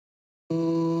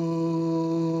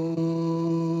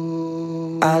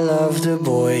I loved a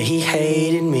boy, he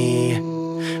hated me.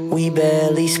 We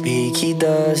barely speak, he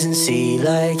doesn't see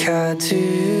like I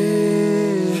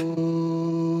do.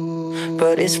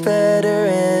 But it's better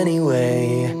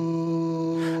anyway.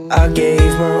 I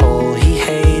gave my all, he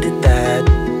hated that.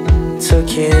 Took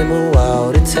him a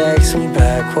while to text me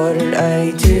back, what did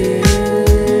I do?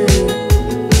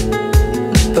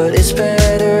 But it's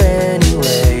better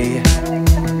anyway.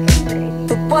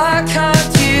 But why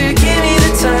can't you give me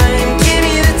the time, give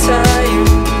me the time,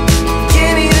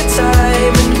 give me the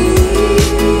time I need?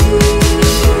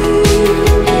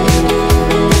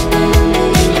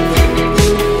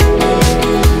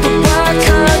 But why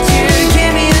can't you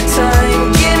give me the time,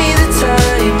 give me the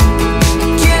time,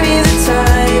 give me the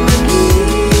time I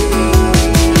need?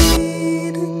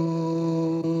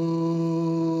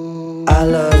 I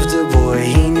loved a boy,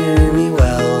 he knew me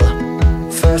well.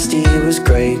 First he was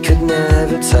great, could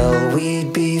never tell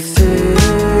we'd be through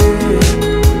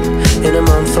in a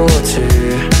month or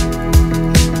two.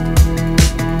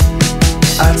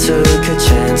 I took a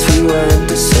chance, we weren't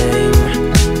the same.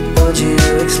 What'd you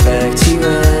expect, he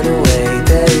ran away,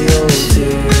 they all do,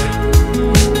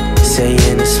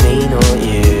 saying it's me, not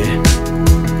you.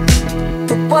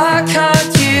 But why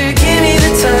can't you give me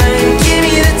the time, give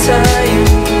me the time,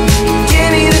 give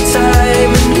me the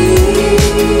time I need?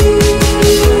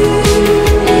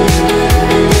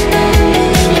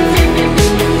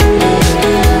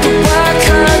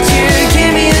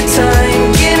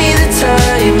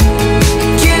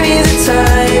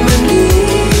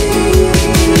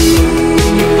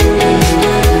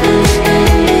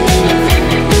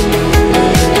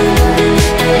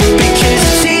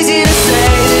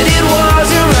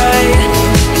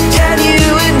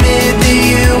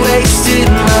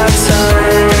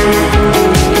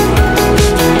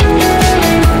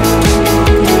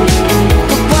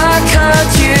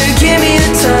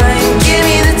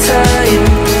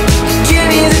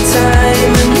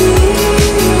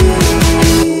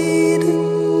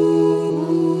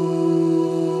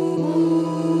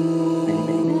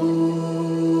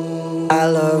 I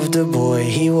loved a boy,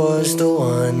 he was the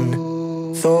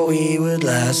one. Thought we would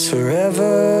last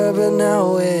forever, but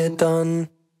now we're done.